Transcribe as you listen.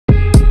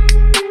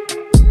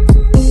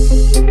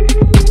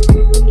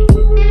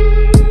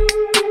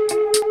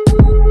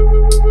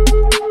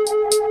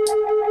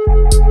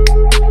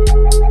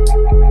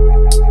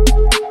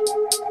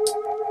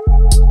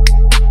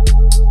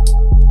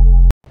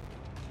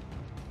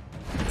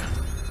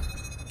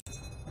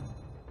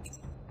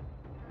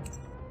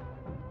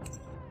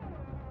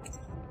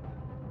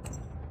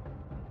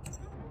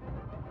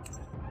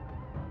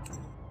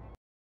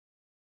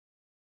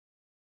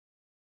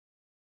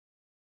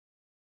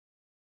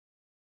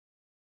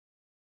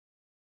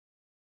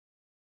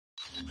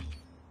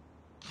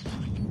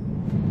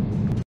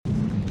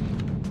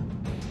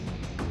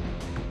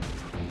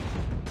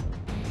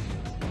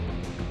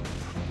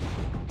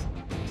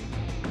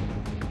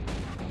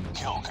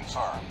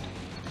confirmed.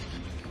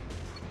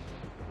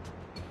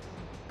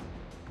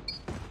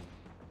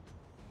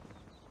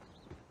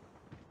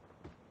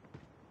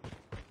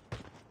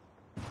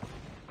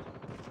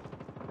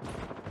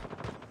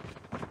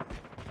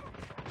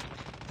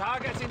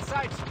 Targets in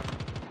sight.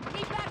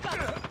 Need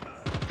backup.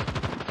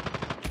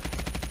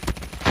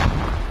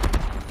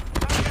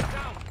 Target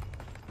down.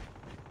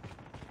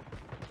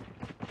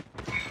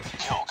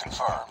 Kill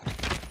confirmed.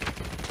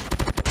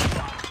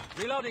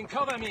 Reloading,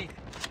 cover me.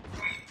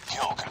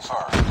 Kill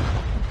confirmed.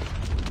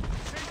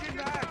 Changing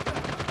back.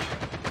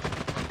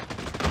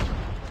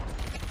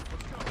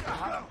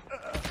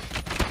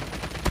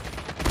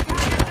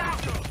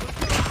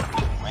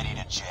 Ready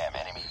to jam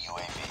enemy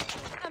UAV.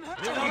 I'm hurt.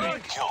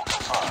 Reloading. Kill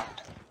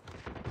confirmed.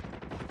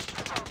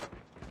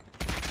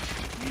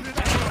 Enemy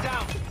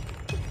down.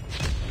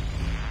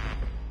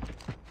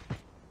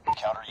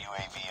 Counter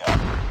UAV up.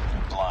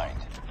 They're blind.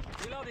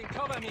 Reloading,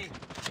 cover me.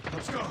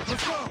 Let's go,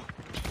 let's go!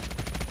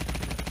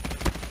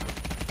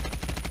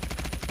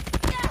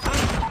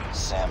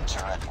 SAM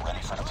turret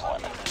ready for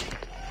deployment.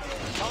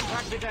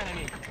 Contact with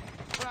enemy.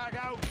 Frag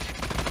out!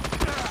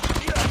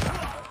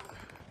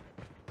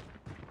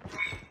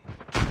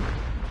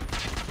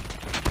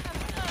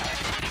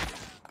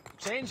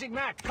 Changing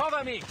mag,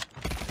 cover me.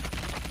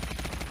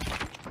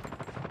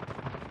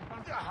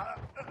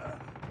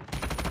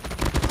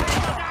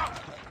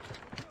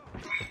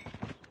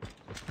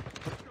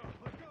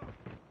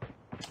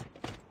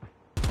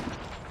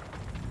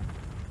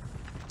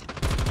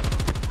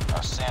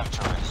 Our SAM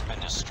turret has been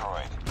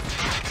destroyed.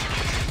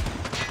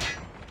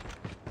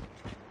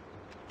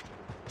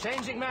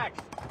 Changing mag.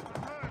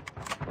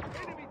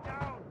 Enemy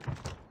down!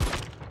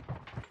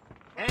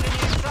 Enemy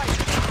in sight.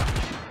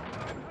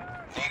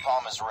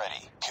 Napalm is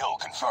ready. Kill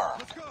confirmed.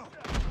 Let's go!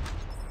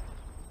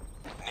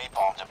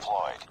 Napalm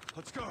deployed.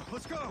 Let's go,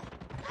 let's go!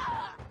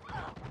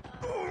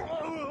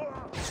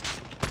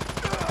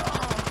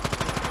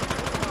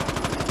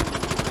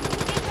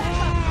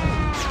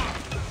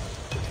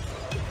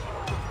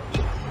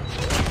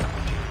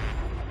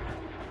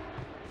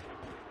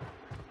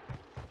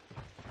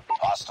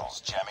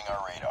 Hostiles jamming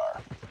our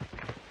radar.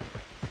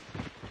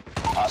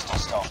 Hostile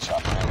stealth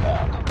chopper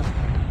inbound.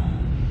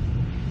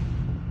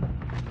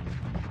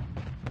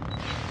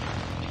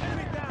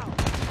 Enemy down!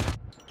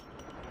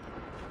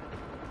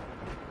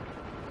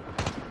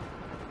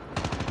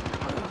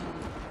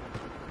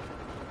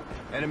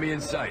 Enemy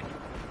in sight.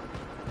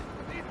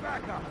 Need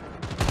backup!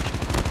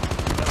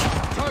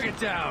 Target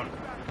down.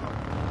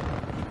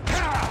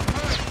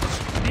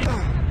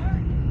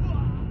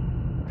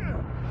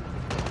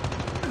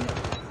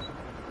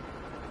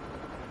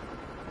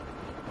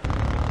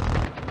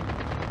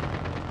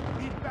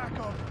 Need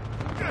backup!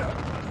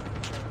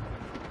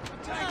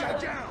 Tango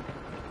down!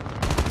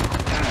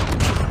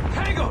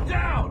 Tango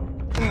down.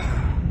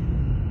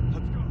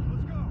 Let's go,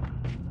 let's go!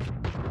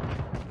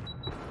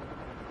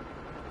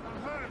 I'm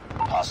hurt!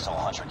 Hostile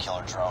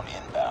hunter-killer drone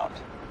inbound.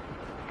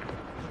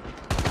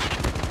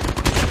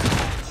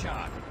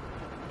 Shot.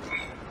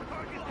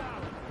 Target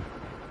down!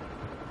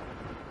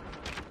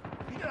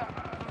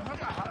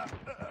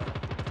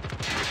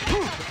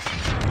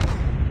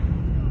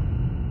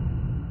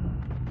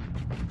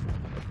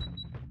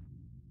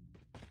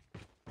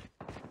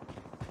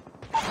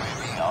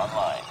 UAV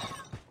online.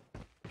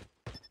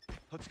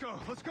 Let's go,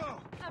 let's go!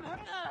 I'm hurt.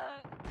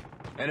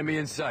 Enemy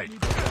in sight.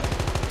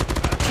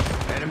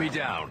 Enemy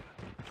down.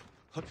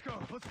 Let's go,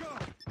 let's go!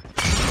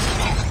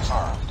 Kill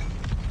confirmed.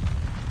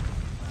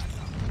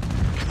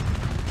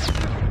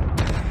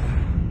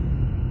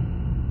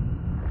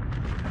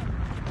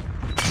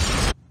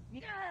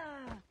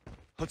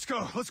 Let's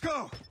go, let's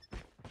go!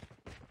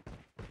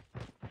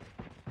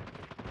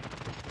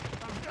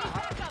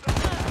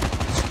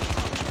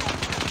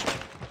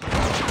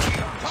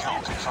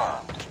 Kill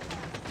confirmed.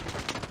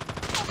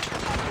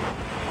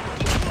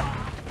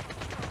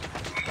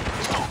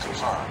 Kill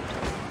confirmed.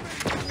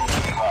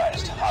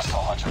 Advised,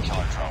 hostile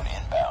hunter-killer drone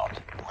inbound.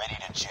 Ready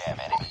to jam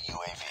enemy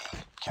UAV.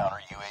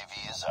 Counter UAV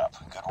is up.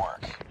 Good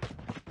work.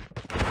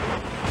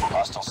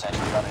 Hostile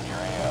sentry gun in your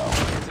AO.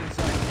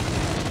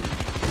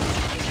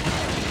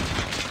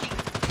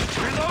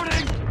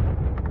 Reloading.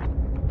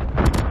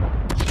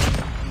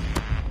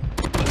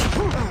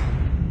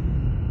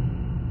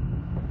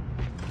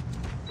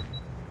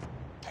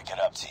 Pick it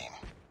up, team.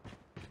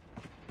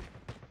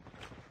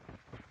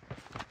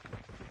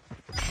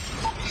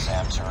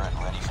 SAM turret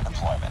ready for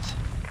deployment.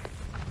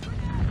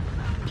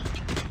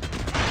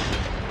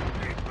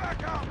 Need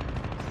backup!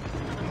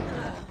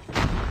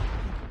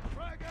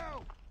 Frag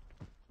out!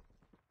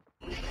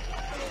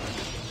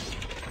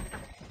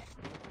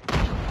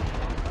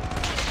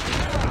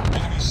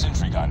 Enemy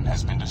sentry gun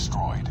has been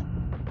destroyed.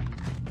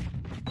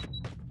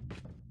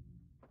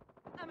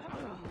 I'm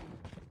hurt.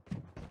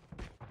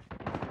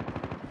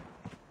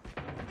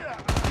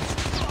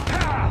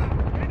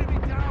 Enemy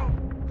down!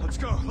 Let's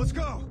go, let's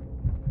go!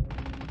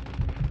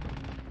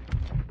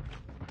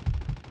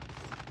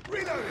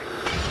 Reloading!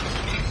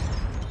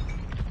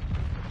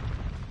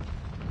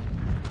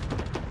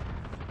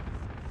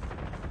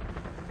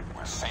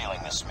 We're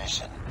failing this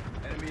mission.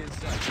 Enemy in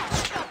sight.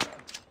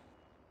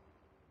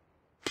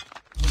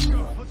 Let's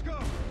go. Let's go.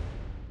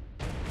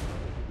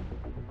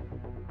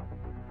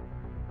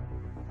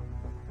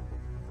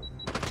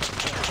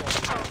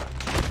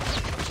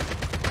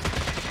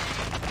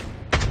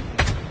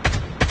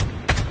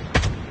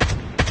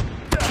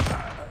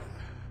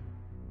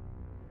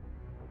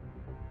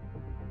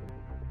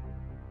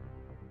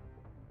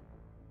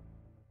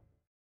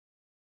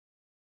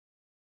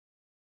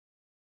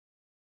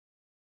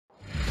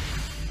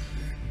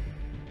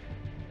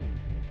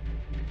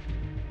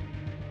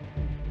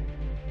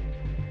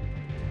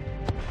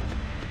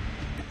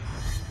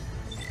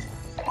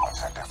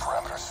 Objective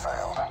parameters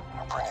failed.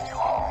 I'm bringing you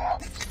home.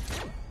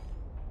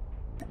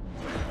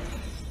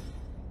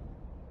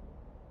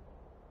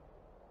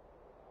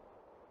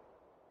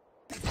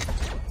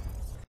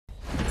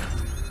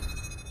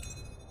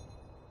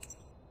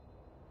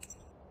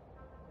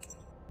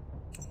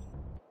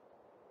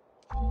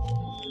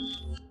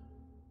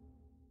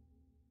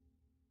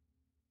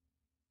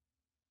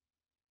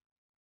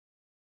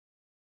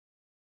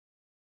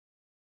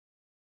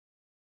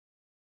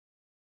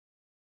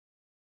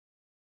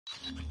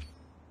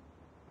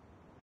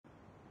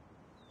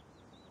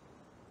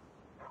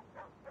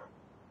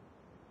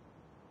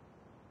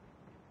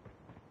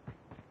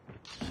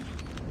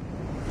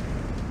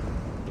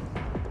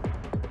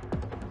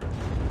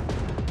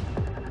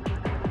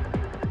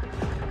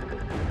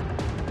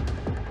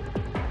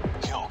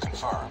 Kill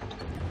confirmed.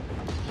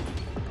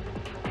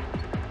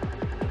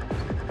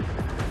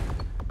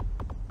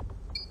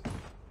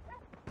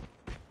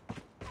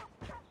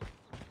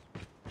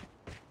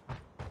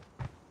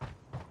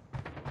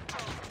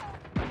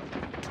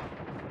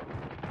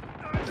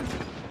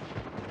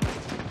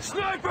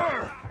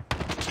 Sniper!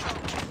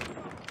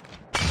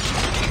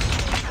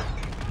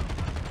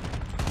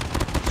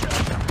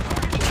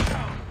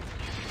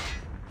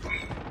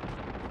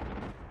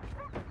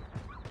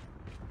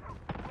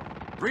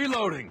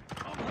 Reloading!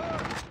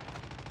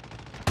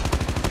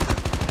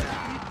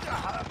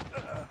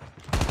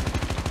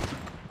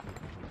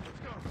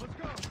 Let's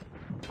go.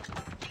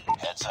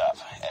 Heads up.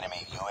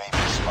 Enemy UAV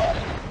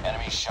spotted.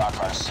 Enemy shock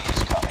RC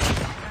is coming.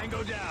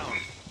 Tango down!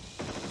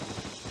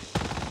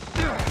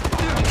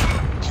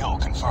 Kill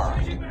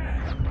confirmed.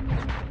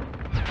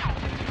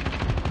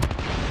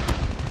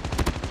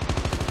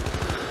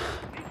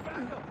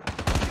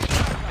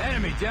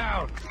 Enemy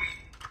down!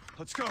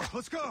 Let's go.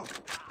 Let's go.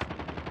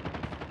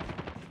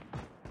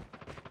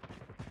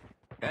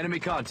 Enemy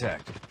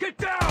contact. Get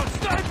down,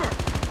 sniper!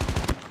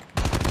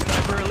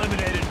 Sniper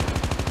eliminated.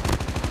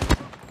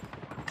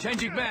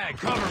 Changing mag,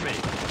 cover me.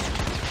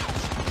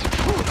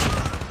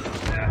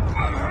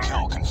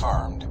 Kill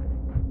confirmed.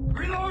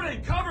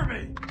 Reloading, cover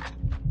me.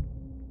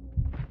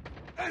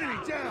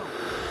 Enemy down.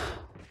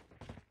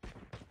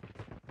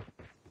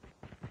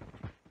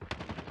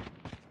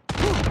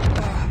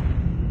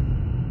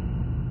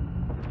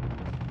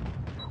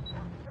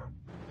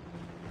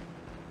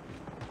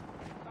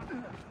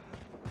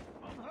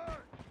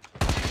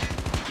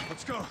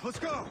 Let's go. Let's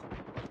go.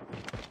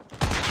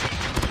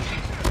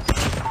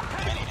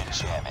 Ready to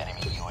jam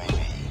enemy UAV.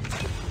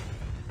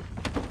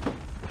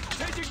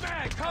 Changing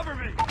mag, cover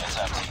me. Heads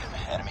up, team.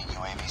 Enemy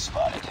UAV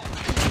spotted.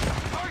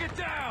 Target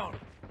down.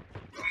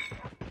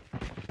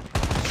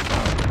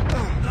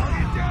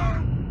 Target down.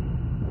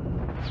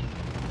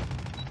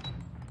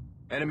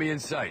 Enemy in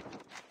sight.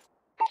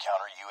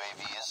 Counter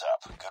UAV is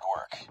up. Good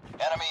work.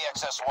 Enemy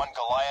XS-1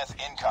 Goliath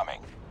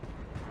incoming.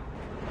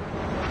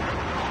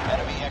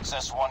 Enemy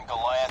XS-1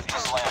 Goliath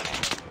is landing.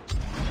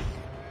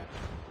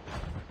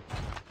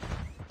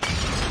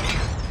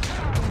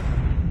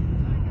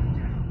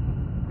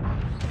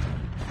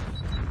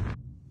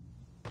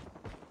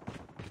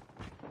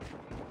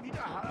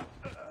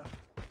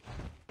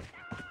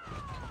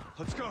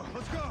 Let's go.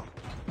 Let's go.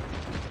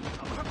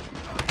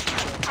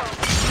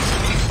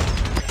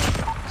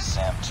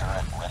 SAM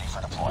turret ready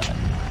for deployment.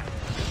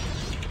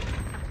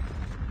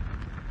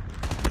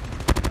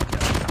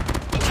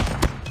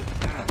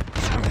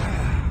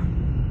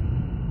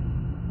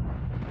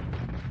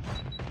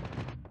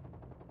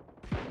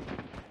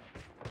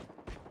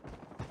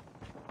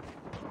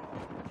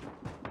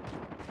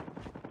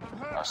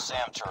 Our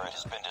SAM turret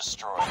has been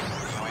destroyed.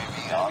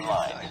 UAV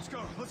online. Let's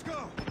go. Let's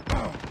go.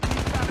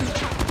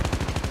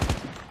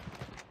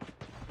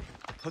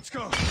 Let's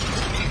go.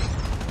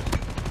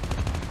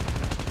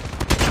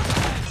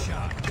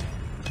 Shot.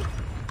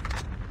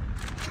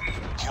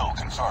 Kill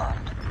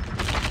confirmed.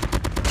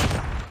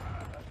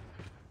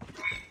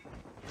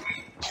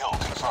 Kill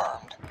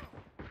confirmed.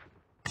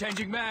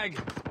 Changing mag.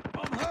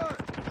 I'm hurt.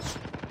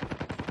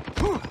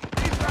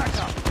 Need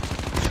backup.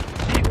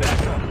 Need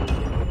backup.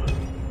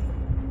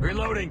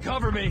 Reloading,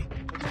 cover me.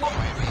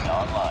 UAV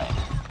online.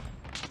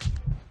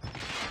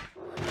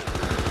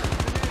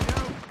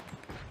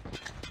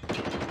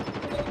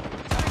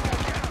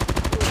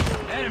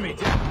 Enemy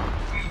down.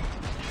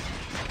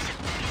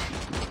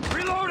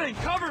 Reloading,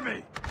 cover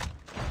me.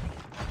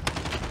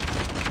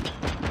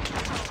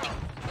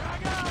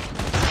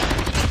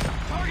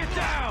 Target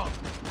down.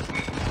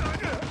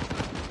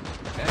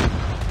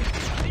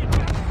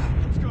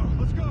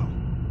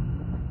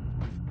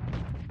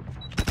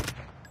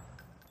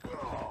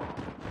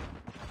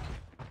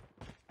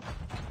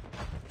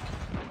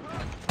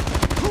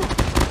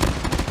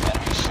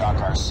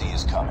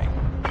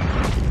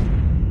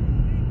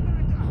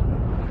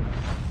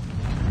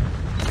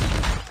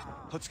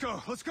 Let's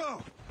go. Let's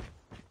go.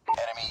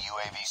 Enemy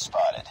UAV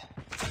spotted.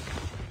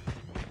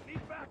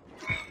 Need back.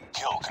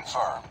 Kill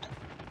confirmed.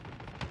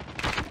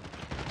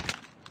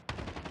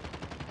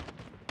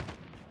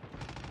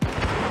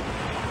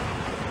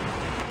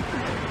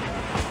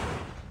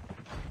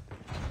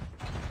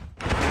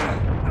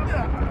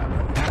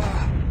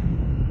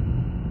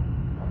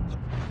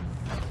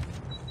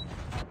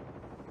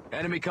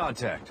 Enemy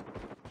contact.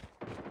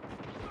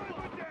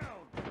 Sniper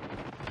down.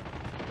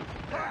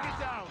 Target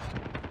down.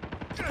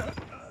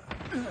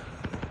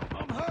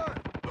 I'm hurt.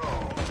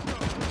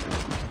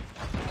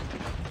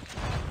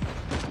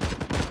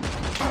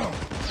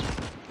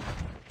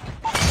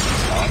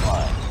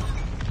 Online.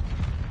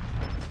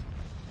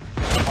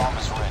 Bomb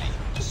is ready.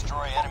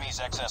 Destroy enemy's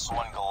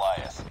XS-1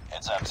 Goliath.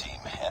 Heads up, team.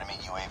 Enemy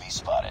UAV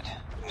spotted.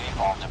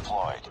 Napalm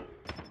deployed.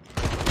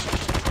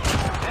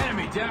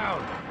 Enemy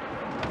down.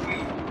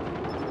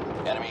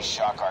 Enemy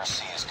Shock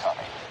RC is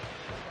coming.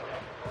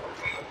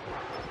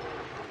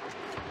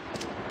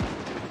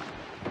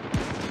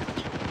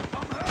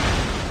 I'm hurt.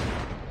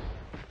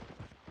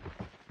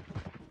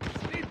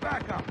 Need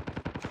backup.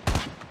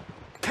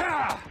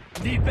 Ha!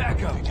 Need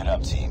backup. Pick it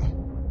up, team.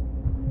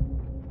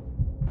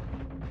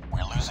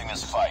 We're losing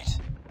this fight.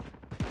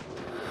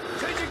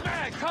 Changing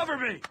mag. Cover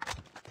me.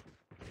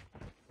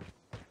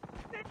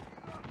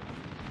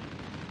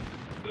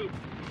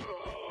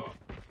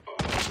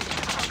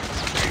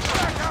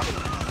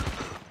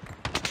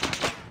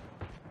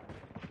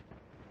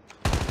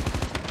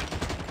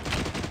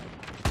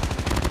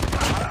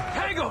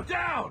 Tango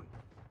down.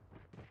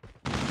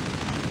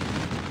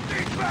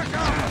 Need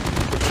backup.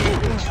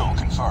 Kill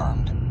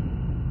confirmed.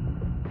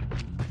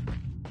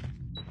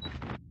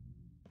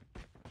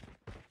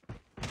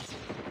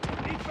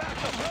 Need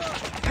backup.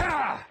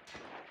 Ha!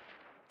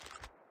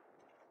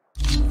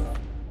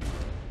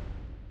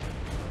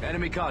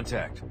 Enemy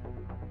contact.